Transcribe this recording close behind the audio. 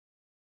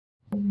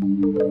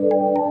I'm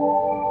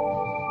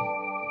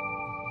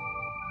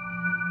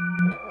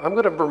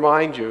going to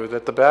remind you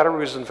that the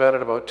battery was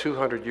invented about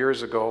 200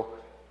 years ago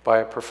by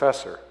a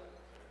professor.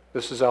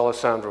 This is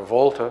Alessandro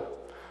Volta,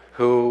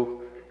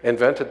 who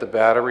invented the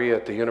battery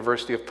at the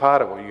University of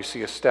Padua. You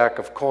see a stack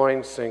of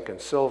coins, zinc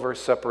and silver,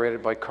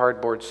 separated by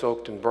cardboard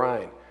soaked in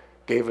brine.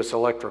 Gave us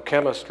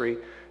electrochemistry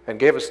and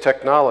gave us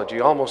technology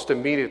almost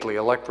immediately,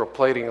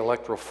 electroplating,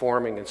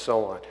 electroforming, and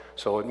so on.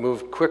 So it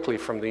moved quickly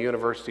from the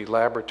university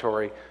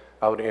laboratory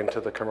out into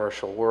the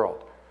commercial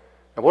world.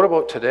 And what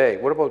about today?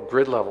 What about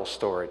grid-level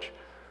storage?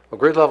 Well,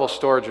 grid-level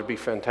storage would be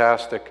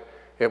fantastic.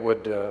 It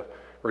would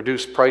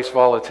reduce price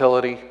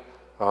volatility,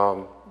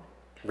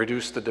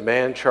 reduce the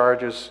demand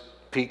charges,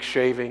 peak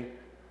shaving.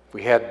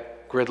 We had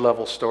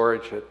grid-level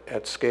storage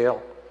at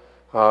scale.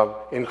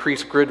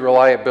 Increase grid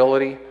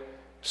reliability,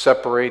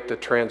 separate the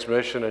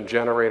transmission and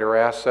generator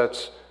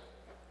assets,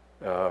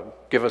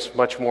 give us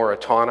much more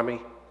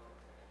autonomy.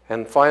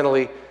 And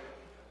finally,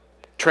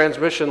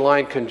 transmission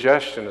line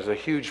congestion is a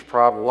huge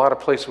problem. A lot of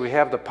places we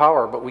have the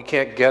power, but we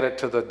can't get it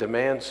to the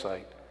demand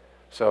site.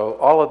 So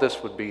all of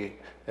this would be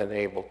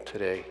enabled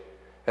today.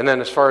 And then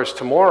as far as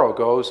tomorrow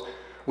goes,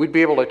 we'd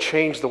be able to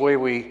change the way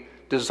we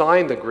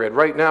design the grid.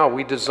 Right now,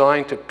 we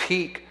design to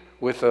peak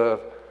with a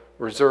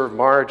reserve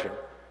margin.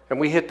 And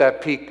we hit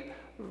that peak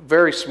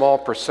very small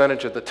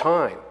percentage of the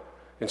time.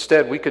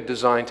 Instead, we could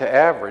design to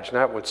average, and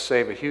that would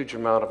save a huge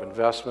amount of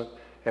investment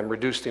and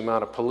reduce the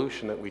amount of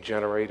pollution that we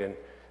generate in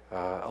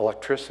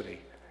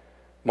electricity.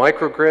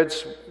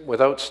 Microgrids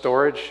without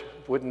storage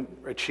wouldn't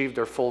achieve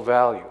their full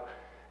value.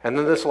 And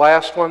then this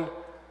last one,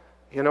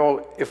 you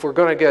know, if we're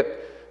going to get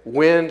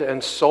wind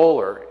and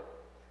solar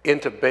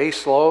into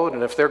base load,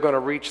 and if they're going to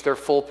reach their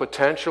full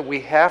potential,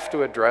 we have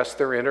to address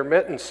their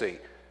intermittency.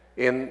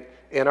 In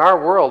our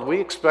world,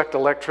 we expect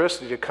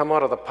electricity to come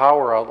out of the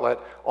power outlet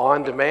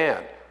on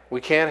demand.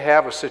 We can't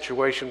have a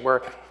situation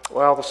where,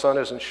 well, the sun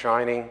isn't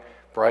shining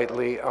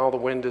brightly, oh, the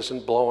wind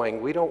isn't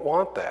blowing. We don't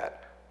want that.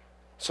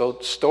 So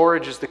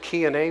storage is the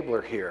key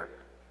enabler here.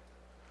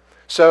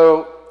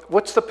 So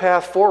what's the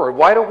path forward?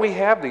 Why don't we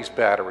have these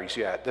batteries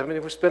yet? I mean,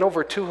 it's been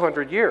over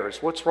 200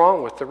 years. What's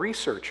wrong with the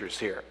researchers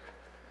here?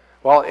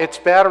 Well, it's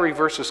battery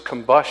versus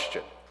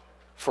combustion.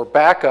 For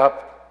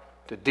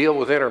backup, to deal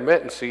with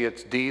intermittency,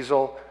 it's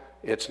diesel,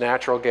 it's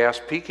natural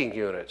gas peaking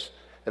units.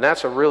 And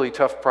that's a really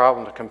tough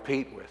problem to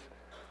compete with.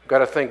 We've got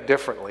to think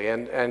differently.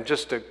 And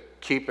just to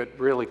keep it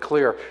really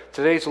clear,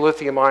 today's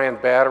lithium-ion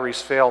batteries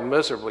fail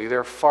miserably.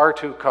 They're far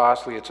too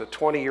costly. It's a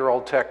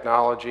 20-year-old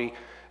technology,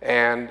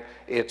 and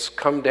it's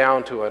come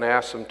down to an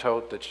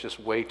asymptote that's just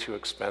way too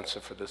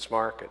expensive for this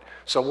market.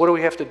 So what do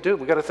we have to do?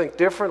 We've got to think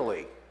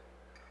differently.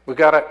 We've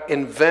got to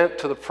invent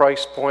to the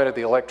price point of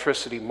the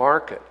electricity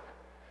market.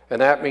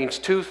 And that means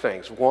two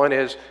things. One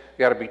is we've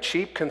got to be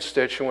cheap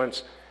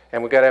constituents,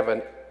 and we've got to have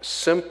a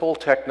simple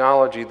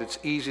technology that's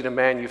easy to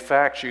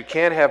manufacture. You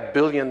can't have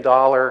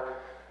billion-dollar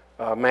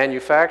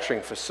manufacturing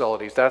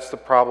facilities. That's the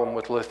problem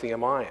with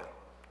lithium-ion.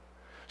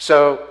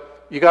 So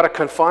you got to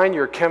confine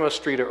your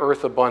chemistry to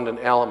earth-abundant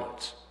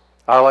elements.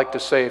 I like to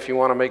say if you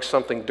want to make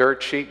something dirt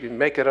cheap, you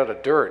make it out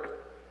of dirt.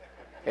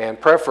 And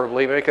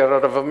preferably make it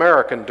out of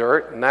American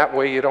dirt, and that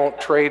way you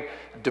don't trade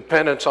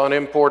dependence on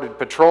imported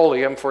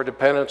petroleum for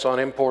dependence on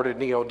imported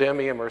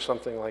neodymium or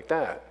something like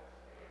that.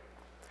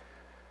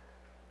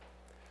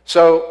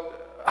 So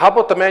how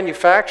about the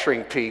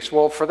manufacturing piece?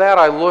 Well, for that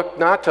I looked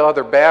not to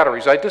other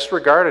batteries. I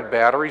disregarded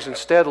batteries,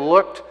 instead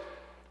looked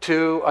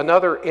to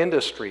another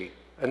industry,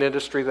 an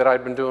industry that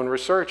I'd been doing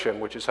research in,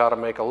 which is how to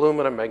make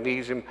aluminum,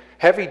 magnesium,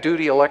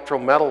 heavy-duty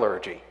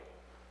electrometallurgy.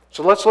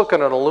 So let's look at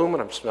an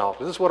aluminum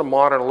smelter. This is what a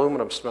modern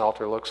aluminum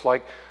smelter looks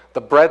like. The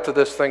breadth of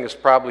this thing is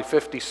probably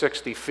 50,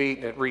 60 feet,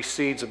 and it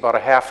recedes about a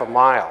half a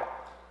mile.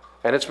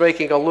 And it's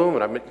making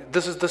aluminum.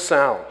 This is the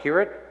sound.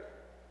 Hear it?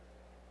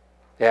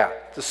 Yeah,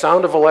 the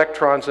sound of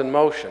electrons in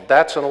motion.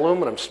 That's an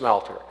aluminum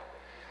smelter.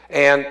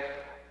 And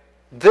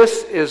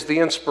this is the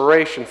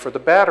inspiration for the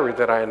battery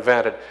that I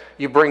invented.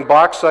 You bring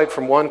bauxite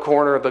from one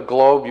corner of the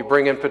globe, you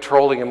bring in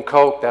petroleum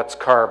coke, that's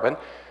carbon.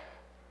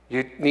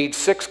 You need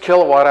 6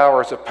 kilowatt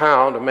hours a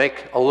pound to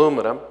make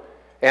aluminum,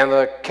 and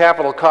the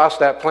capital cost of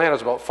that plant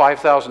is about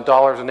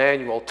 $5,000 an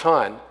annual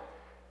ton,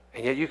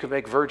 and yet you can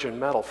make virgin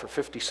metal for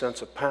 50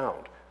 cents a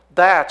pound.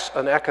 That's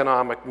an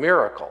economic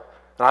miracle.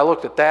 And I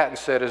looked at that and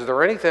said, is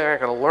there anything I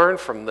can learn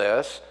from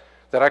this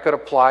that I could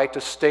apply to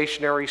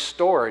stationary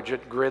storage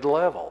at grid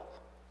level?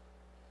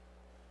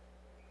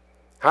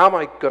 How am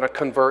I going to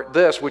convert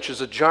this, which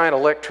is a giant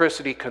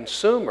electricity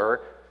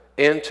consumer,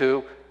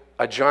 into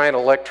a giant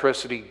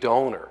electricity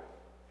donor?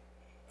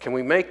 Can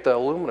we make the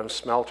aluminum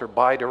smelter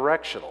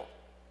bidirectional?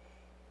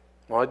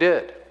 Well, I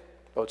did.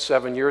 About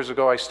 7 years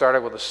ago, I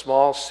started with a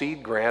small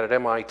seed grant at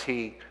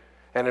MIT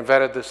and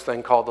invented this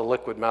thing called the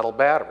liquid metal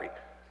battery.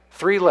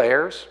 3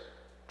 layers,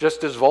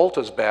 just as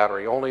Volta's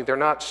battery, only they're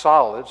not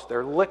solids,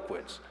 they're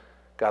liquids.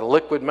 Got a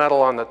liquid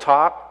metal on the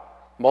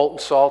top, molten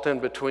salt in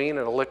between,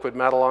 and a liquid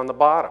metal on the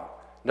bottom.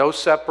 No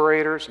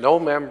separators, no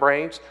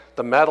membranes.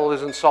 The metal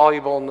is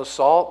insoluble in the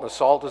salt, and the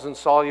salt is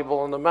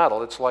insoluble in the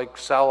metal. It's like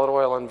salad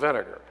oil and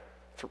vinegar.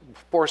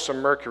 Pour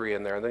some mercury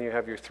in there, and then you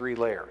have your 3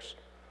 layers,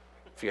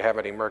 if you have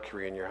any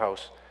mercury in your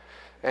house.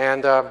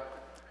 And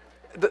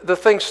the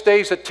thing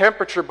stays at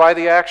temperature by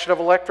the action of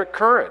electric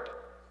current.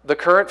 The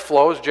current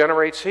flows,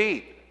 generates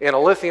heat. In a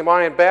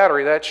lithium-ion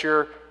battery, that's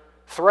your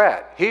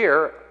threat.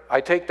 Here,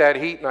 I take that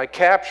heat and I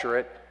capture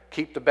it,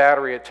 keep the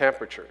battery at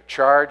temperature.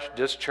 Charge,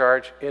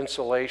 discharge,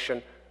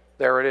 insulation,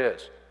 there it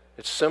is.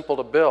 It's simple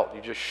to build.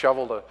 You just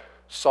shovel the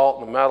salt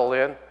and the metal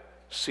in,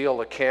 seal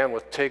the can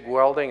with TIG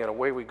welding, and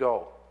away we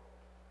go.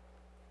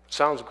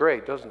 Sounds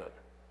great, doesn't it?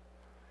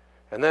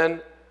 And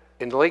then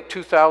in late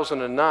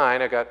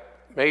 2009, I got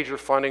major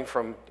funding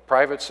from the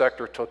private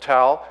sector,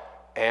 Total,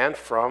 and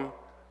from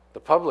the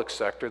public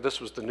sector.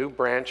 This was the new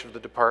branch of the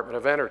Department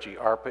of Energy,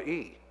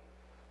 ARPA-E.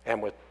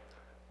 And with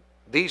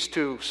these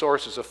 2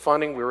 sources of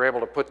funding, we were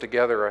able to put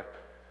together a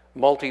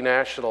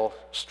multinational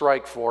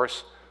strike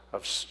force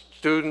of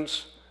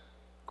students,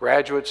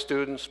 graduate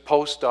students,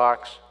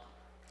 postdocs,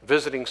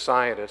 visiting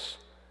scientists,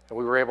 and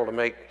we were able to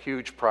make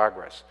huge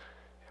progress.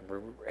 And we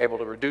were able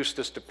to reduce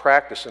this to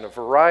practice in a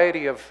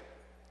variety of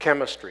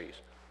chemistries.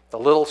 The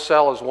little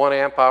cell is 1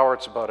 amp hour,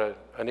 it's about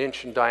an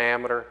inch in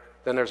diameter.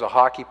 Then there's a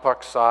hockey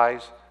puck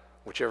size,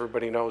 which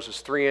everybody knows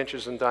is 3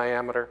 inches in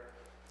diameter.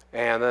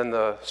 And then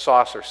the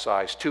saucer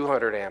size,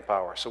 200 amp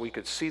hour, so we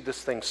could see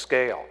this thing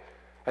scale.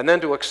 And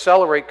then to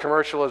accelerate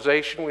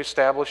commercialization, we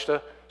established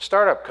a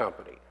startup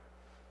company.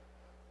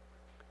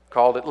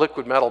 Called it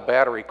Liquid Metal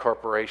Battery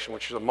Corporation,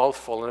 which is a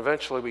mouthful, and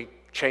eventually we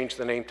changed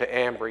the name to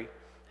Ambri,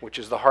 which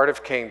is the heart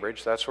of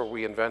Cambridge. That's where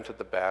we invented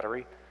the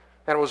battery.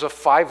 And it was a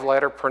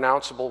 5-letter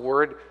pronounceable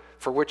word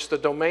for which the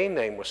domain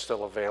name was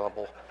still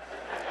available.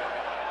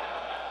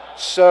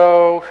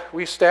 So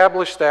we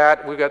established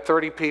that. We've got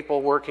 30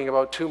 people working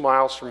about 2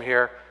 miles from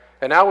here.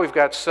 And now we've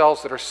got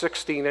cells that are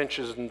 16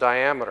 inches in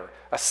diameter.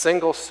 A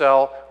single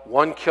cell,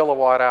 1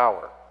 kilowatt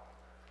hour.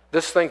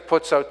 This thing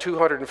puts out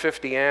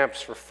 250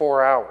 amps for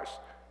 4 hours.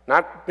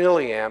 Not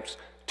milliamps,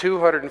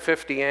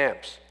 250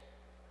 amps.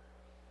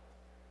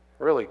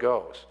 Really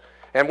goes.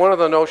 And one of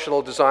the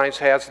notional designs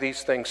has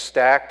these things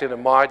stacked into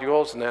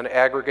modules and then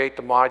aggregate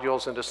the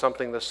modules into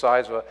something the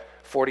size of a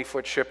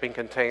 40-foot shipping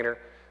container.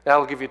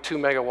 That'll give you 2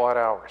 megawatt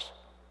hours,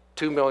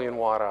 2 million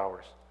watt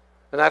hours.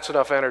 And that's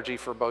enough energy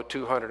for about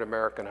 200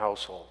 American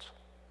households.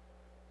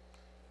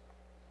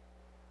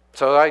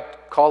 So I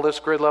call this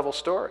grid level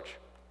storage.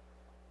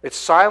 It's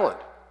silent.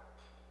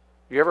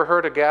 You ever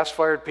heard a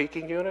gas-fired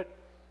peaking unit?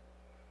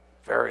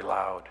 Very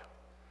loud.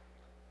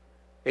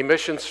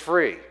 Emissions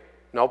free,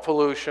 no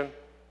pollution,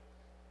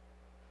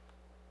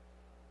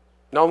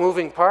 no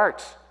moving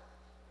parts.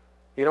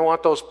 You don't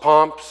want those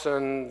pumps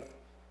and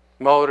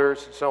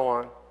motors and so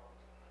on.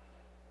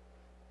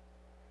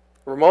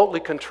 Remotely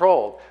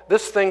controlled.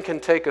 This thing can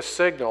take a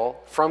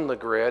signal from the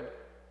grid,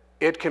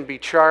 it can be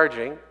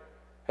charging,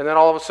 and then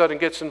all of a sudden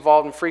gets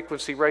involved in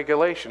frequency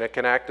regulation. It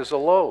can act as a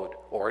load,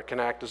 or it can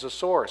act as a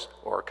source,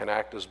 or it can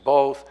act as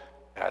both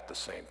at the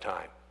same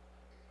time.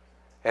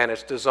 And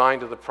it's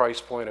designed to the price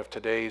point of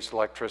today's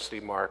electricity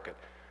market.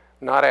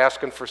 Not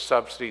asking for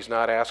subsidies,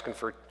 not asking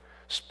for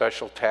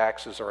special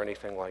taxes or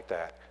anything like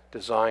that.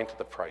 Designed to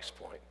the price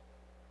point.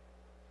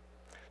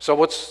 So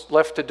what's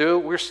left to do?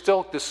 We're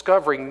still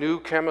discovering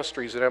new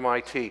chemistries at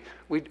MIT.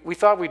 We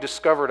thought we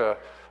discovered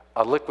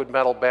a liquid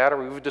metal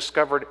battery. We've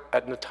discovered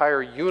an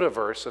entire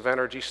universe of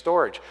energy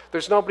storage.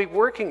 There's nobody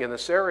working in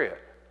this area.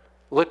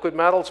 Liquid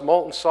metals,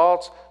 molten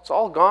salts, it's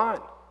all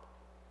gone.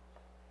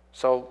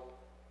 So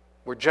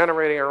we're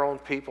generating our own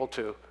people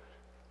to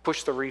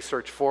push the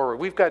research forward.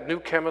 We've got new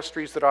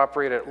chemistries that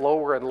operate at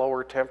lower and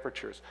lower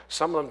temperatures,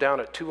 some of them down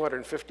at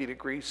 250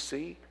 degrees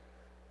C.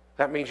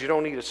 That means you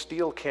don't need a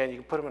steel can, you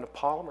can put them in a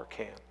polymer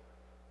can.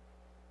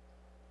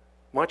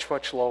 Much,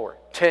 much lower.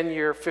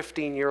 10-year,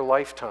 15-year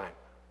lifetime.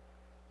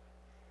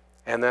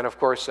 And then, of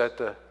course, at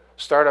the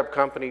startup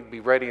company,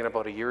 be ready in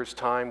about a year's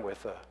time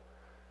with an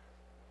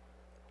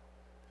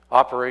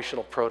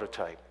operational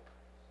prototype.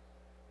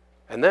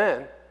 And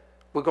then,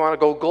 we're going to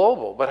go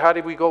global. But how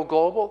did we go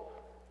global?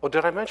 Well,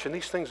 did I mention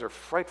these things are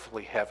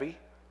frightfully heavy?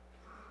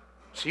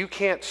 So you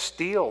can't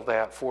steal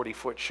that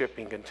 40-foot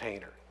shipping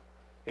container.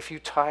 If you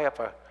tie up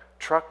a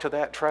truck to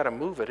that, try to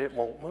move it, it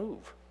won't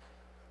move.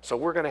 So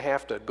we're going to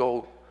have to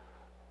go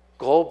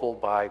global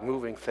by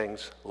moving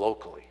things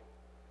locally.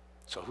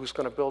 So who's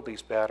going to build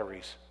these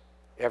batteries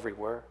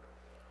everywhere?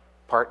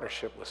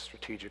 Partnership with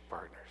strategic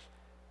partners.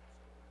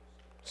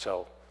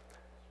 So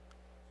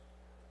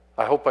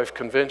I hope I've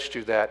convinced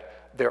you that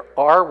there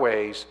are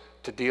ways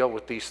to deal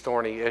with these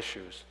thorny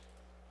issues,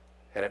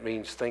 and it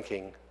means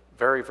thinking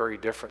very, very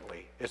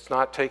differently. It's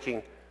not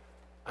taking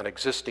an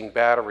existing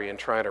battery and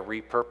trying to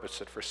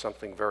repurpose it for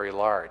something very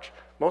large.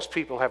 Most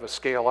people have a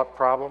scale-up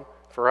problem.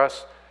 For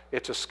us,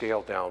 it's a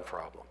scale-down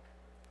problem.